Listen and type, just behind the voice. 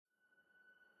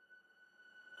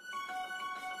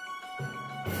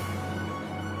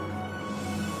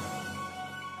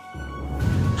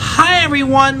Hi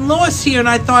everyone, Lois here, and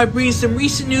I thought I'd bring you some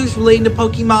recent news relating to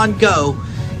Pokemon Go.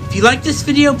 If you like this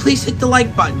video, please hit the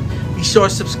like button. Be sure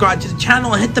to subscribe to the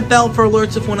channel and hit the bell for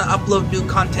alerts if you want to upload new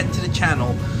content to the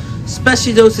channel,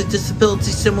 especially those with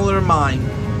disabilities similar to mine.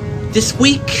 This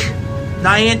week,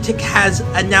 Niantic has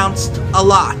announced a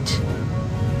lot,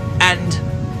 and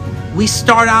we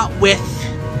start out with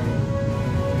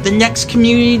the next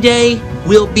Community Day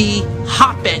will be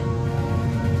Hoppip,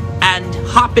 and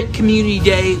Hoppip Community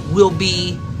Day will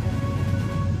be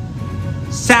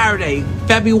Saturday,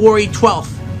 February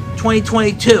 12th,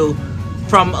 2022,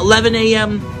 from 11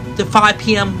 a.m. to 5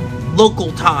 p.m.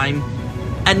 local time,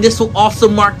 and this will also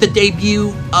mark the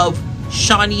debut of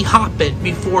Shiny Hoppip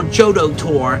before Johto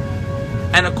Tour,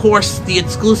 and of course the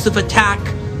exclusive attack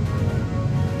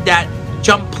that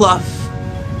Jumpluff,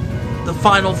 the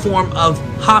final form of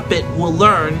Hoppip, will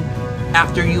learn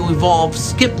after you evolve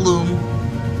Skiploom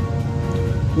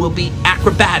will be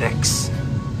Acrobatics.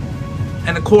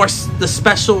 And of course the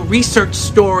special research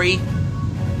story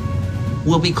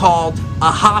will be called A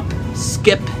Hop,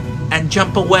 Skip, and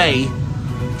Jump Away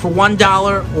for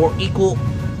 $1 or equal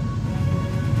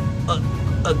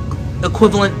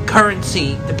equivalent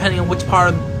currency depending on which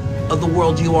part of the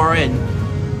world you are in.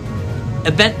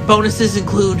 Event bonuses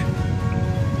include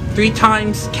 3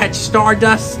 times Catch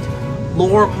Stardust,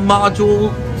 lore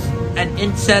modules and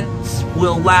insects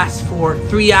will last for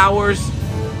 3 hours,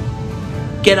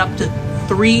 get up to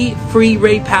 3 free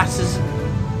raid passes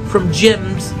from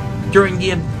gyms during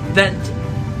the event,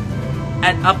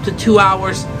 and up to 2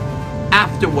 hours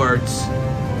afterwards.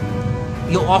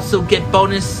 You'll also get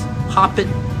bonus Hoppip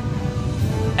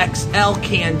XL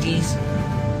candies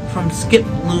from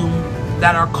Skiploom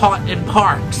that are caught in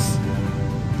parks.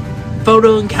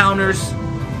 Photo encounters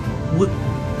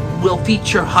will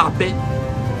feature Hoppip.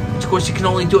 Of course, you can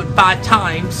only do it 5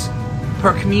 times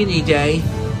per Community Day.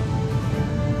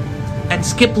 And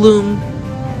Skiploom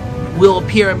will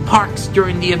appear in parks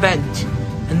during the event.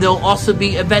 And there'll also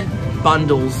be event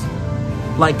bundles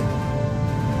like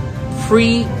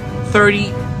free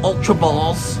 30 Ultra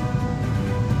Balls,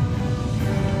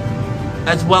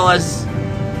 as well as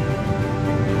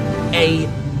a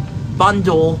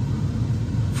bundle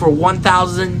for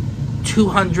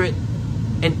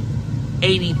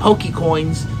 1,280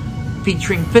 Pokecoins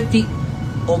featuring 50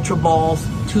 Ultra Balls,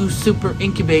 2 Super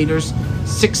Incubators,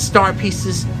 6 Star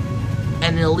Pieces,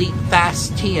 and an Elite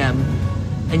Fast TM.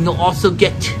 And you'll also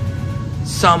get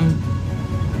some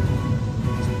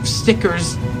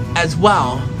stickers as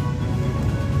well.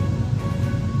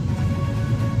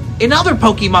 In other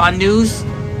Pokemon news,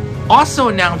 also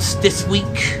announced this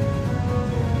week,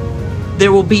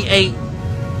 there will be a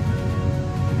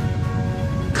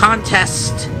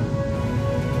contest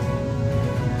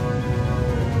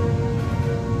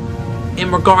in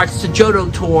regards to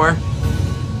Johto Tour,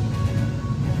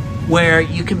 where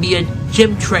you can be a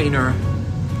gym trainer.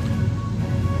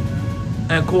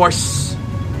 And of course,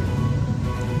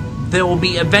 there will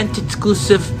be event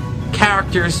exclusive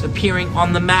characters appearing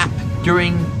on the map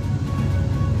during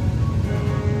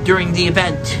the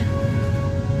event.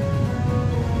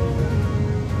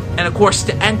 And of course,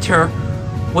 to enter,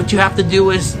 what you have to do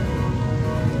is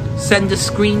send a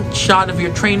screenshot of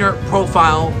your trainer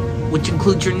profile, which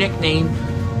includes your nickname,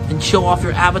 and show off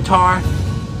your avatar.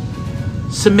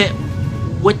 Submit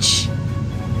which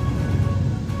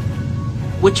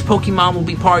Pokemon will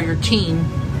be part of your team,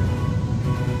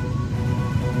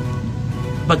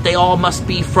 but they all must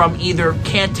be from either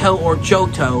Kanto or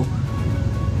Johto.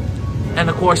 And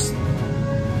of course,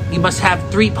 you must have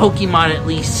 3 Pokemon at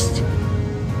least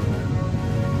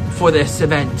for this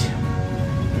event.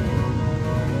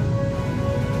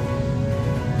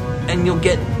 And you'll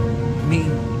get be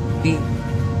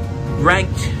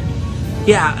ranked.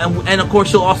 Yeah, and of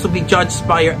course you'll also be judged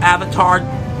by your avatar,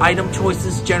 item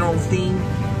choices, general theme,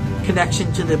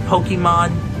 connection to the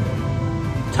Pokemon,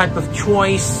 type of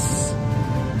choice.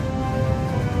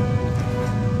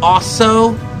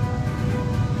 Also,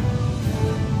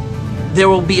 there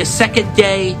will be a second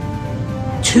day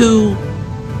to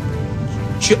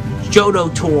Johto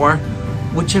Tour,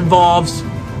 which involves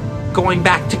going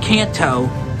back to Kanto.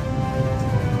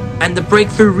 And the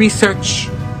breakthrough research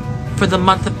for the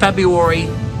month of February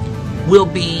will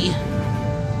be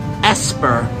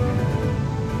Esper.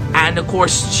 And of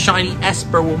course, Shiny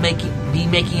Esper will be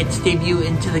making its debut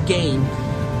into the game.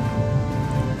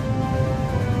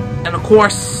 And of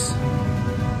course,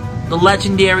 the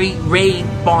legendary raid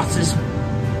bosses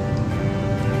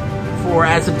for,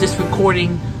 as of this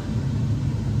recording,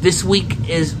 this week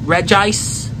is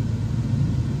Regice.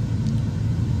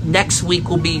 Next week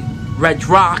will be Red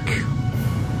Rock.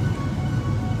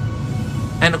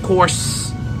 And of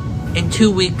course, in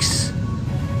 2 weeks,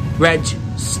 Reg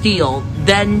Steel.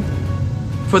 Then,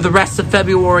 for the rest of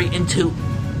February into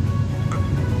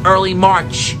early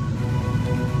March,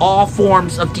 all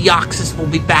forms of Deoxys will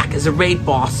be back as a raid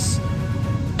boss.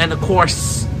 And of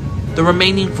course, the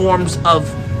remaining forms of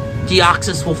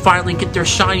Deoxys will finally get their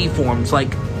shiny forms,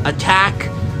 like attack,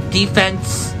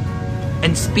 defense,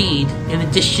 and speed, in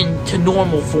addition to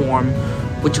normal form,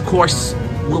 which of course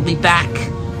will be back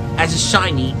as a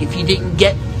shiny. If you didn't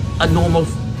get a normal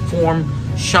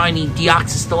form shiny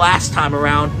Deoxys the last time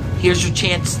around, here's your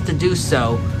chance to do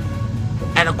so.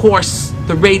 And of course,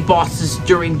 the raid bosses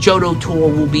during Johto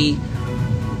Tour will be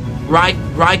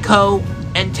Raikou,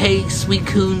 Entei,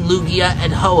 Suicune, Lugia,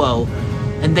 and Ho-Oh,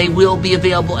 and they will be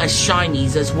available as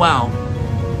shinies as well.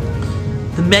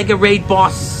 The Mega Raid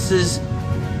bosses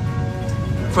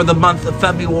for the month of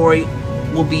February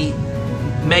will be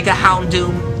Mega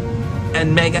Houndoom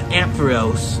and Mega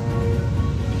Ampharos.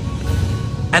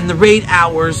 And the raid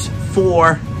hours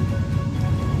for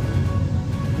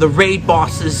the raid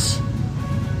bosses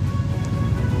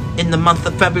in the month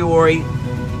of February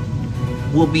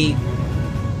will be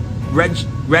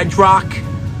Reg Rock,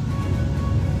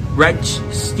 Reg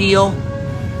Steel,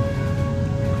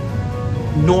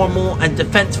 normal and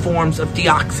defense forms of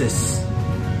Deoxys.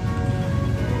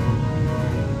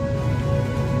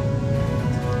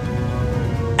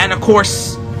 And of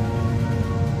course,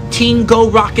 Team Go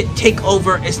Rocket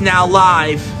Takeover is now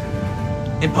live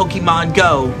in Pokemon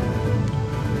Go.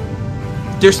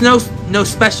 There's no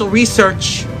special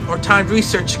research or timed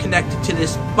research connected to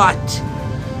this, but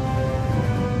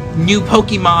new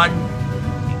Pokemon,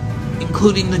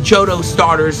 including the Johto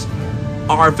starters,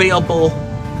 are available.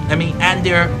 And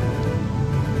their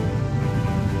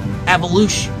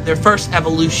evolution, their first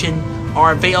evolution,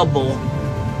 are available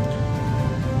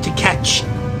to catch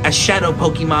as Shadow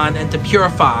Pokemon and to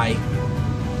purify.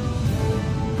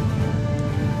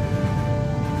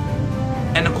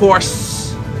 And of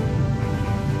course,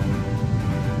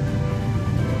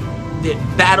 the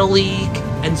Battle League,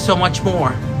 and so much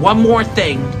more. One more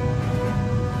thing.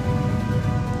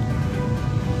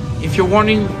 If you're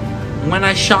wondering when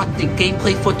I shot the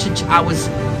gameplay footage, I was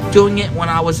doing it when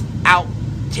I was out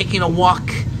taking a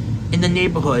walk in the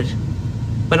neighborhood.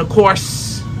 But of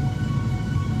course,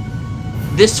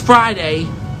 this Friday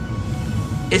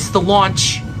is the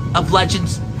launch of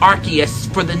Legends Arceus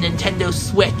for the Nintendo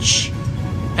Switch.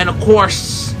 And of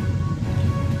course,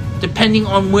 depending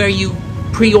on where you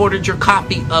pre-ordered your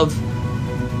copy of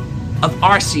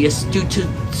Arceus, due to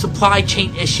supply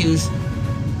chain issues,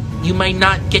 you may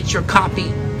not get your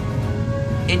copy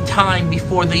in time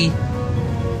before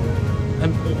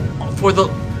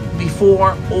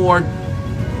or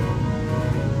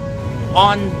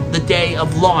on the day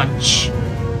of launch.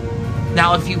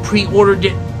 Now, if you pre-ordered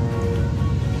it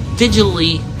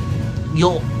digitally,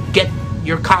 you'll get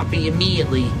your copy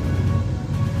immediately.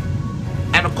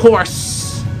 And of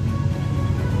course,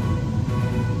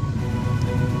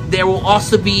 there will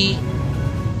also be,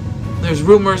 there's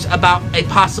rumors about a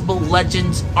possible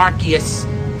Legends Arceus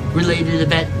related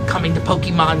event coming to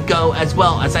Pokemon Go as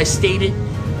well. As I stated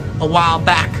a while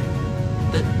back,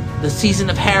 the Season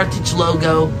of Heritage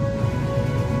logo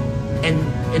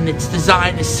and its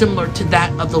design is similar to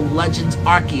that of the Legends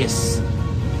Arceus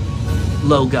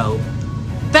logo.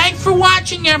 Thanks for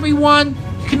watching, everyone!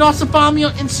 You can also follow me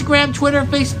on Instagram, Twitter,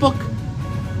 Facebook,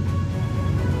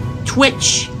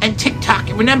 Twitch, and TikTok.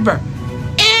 And remember,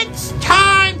 it's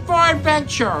time for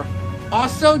adventure!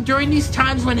 Also, during these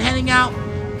times when heading out,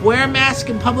 wear a mask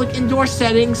in public indoor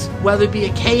settings, whether it be a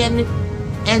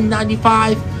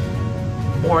KN95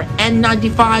 or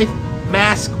N95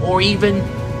 mask, or even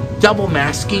double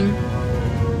masking.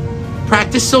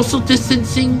 Practice social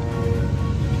distancing.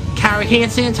 Carry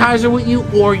hand sanitizer with you,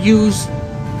 or use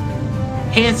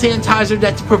hand sanitizer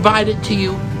that's provided to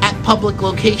you at public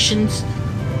locations.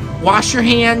 Wash your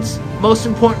hands. Most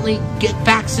importantly, get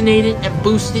vaccinated and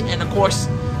boosted. And of course,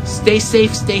 stay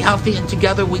safe, stay healthy, and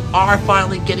together we are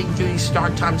finally getting through these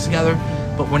start times together,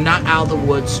 but we're not out of the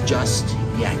woods just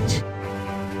yet.